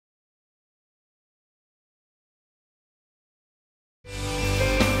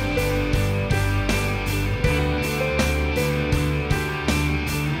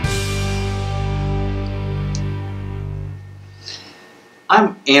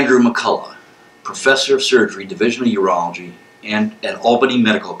I'm Andrew McCullough, Professor of Surgery, Division of Urology, and at Albany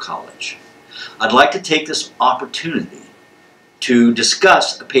Medical College. I'd like to take this opportunity to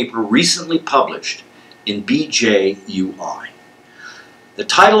discuss a paper recently published in BJUI. The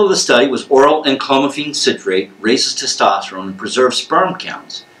title of the study was Oral Enclomiphene Citrate Raises Testosterone and Preserves Sperm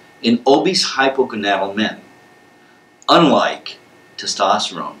Counts in Obese Hypogonadal Men, unlike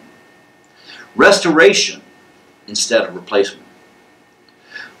testosterone. Restoration instead of replacement.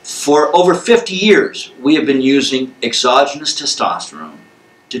 For over 50 years, we have been using exogenous testosterone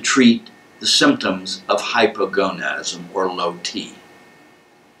to treat the symptoms of hypogonadism, or low T.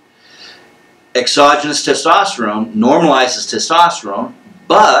 Exogenous testosterone normalizes testosterone,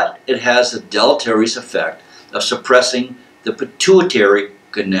 but it has the deleterious effect of suppressing the pituitary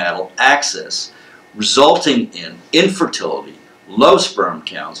gonadal axis, resulting in infertility, low sperm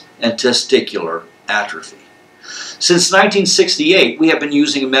counts, and testicular atrophy. Since 1968, we have been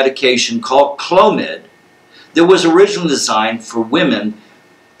using a medication called Clomid that was originally designed for women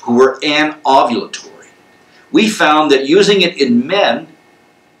who were anovulatory. We found that using it in men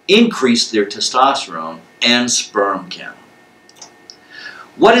increased their testosterone and sperm count.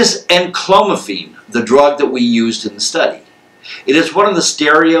 What is Enclomiphene, the drug that we used in the study? It is one of the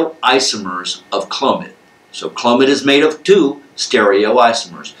stereoisomers of Clomid. So Clomid is made of two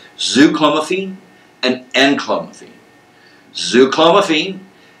stereoisomers, zooclomiphene and enclomiphene. Zooclomiphene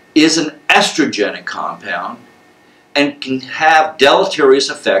is an estrogenic compound and can have deleterious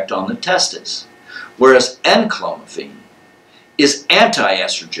effect on the testes, whereas enclomiphene is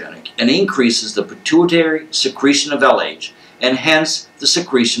anti-estrogenic and increases the pituitary secretion of LH and hence the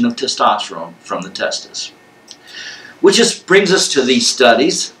secretion of testosterone from the testes. Which brings us to these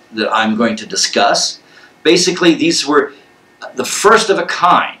studies that I'm going to discuss. Basically, these were the first of a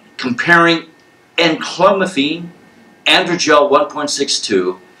kind, comparing enclomiphene, androgel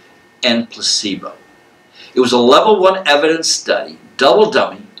 1.62, and placebo. It was a level 1 evidence study, double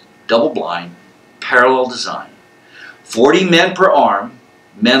dummy, double blind, parallel design. 40 men per arm,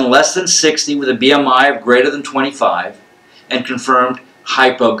 men less than 60 with a BMI of greater than 25, and confirmed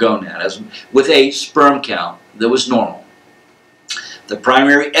hypogonadism with a sperm count that was normal. The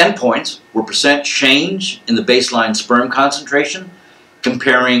primary endpoints were % change in the baseline sperm concentration,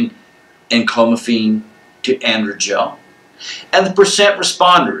 comparing enclomiphene to androgel, and the %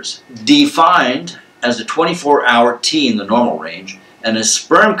 responders, defined as the 24-hour T in the normal range and a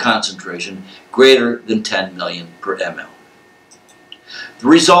sperm concentration greater than 10 million per ml. The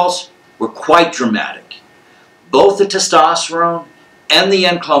results were quite dramatic. Both the testosterone and the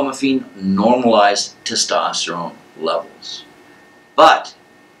enclomiphene normalized testosterone levels. But,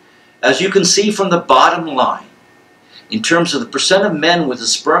 as you can see from the bottom line, in terms of the % of men with a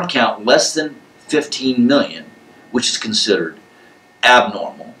sperm count less than 15 million, which is considered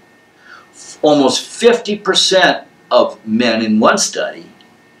abnormal, almost 50% of men in one study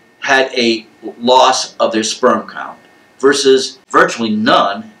had a loss of their sperm count versus virtually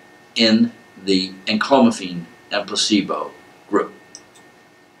none in the enclomiphene and placebo group.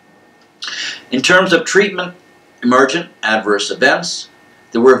 In terms of treatment emergent adverse events,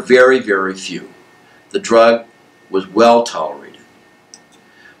 there were very, very few. The drug was well tolerated.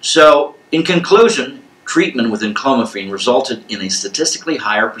 So, in conclusion, treatment with enclomiphene resulted in a statistically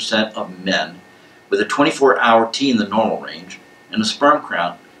higher % of men with a 24-hour T in the normal range and a sperm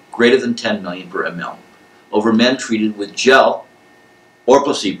count greater than 10 million per ml over men treated with gel or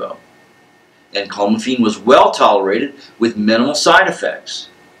placebo. Enclomiphene was well tolerated with minimal side effects.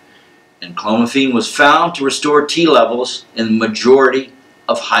 Enclomiphene was found to restore T levels in the majority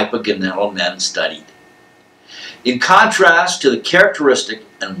of hypogonadal men studied. In contrast to the characteristic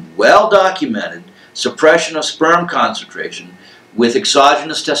and well-documented suppression of sperm concentration with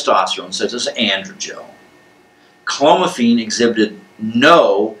exogenous testosterone, such as androgel, clomiphene exhibited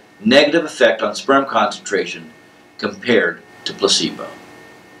no negative effect on sperm concentration compared to placebo.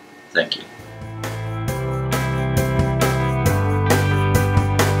 Thank you.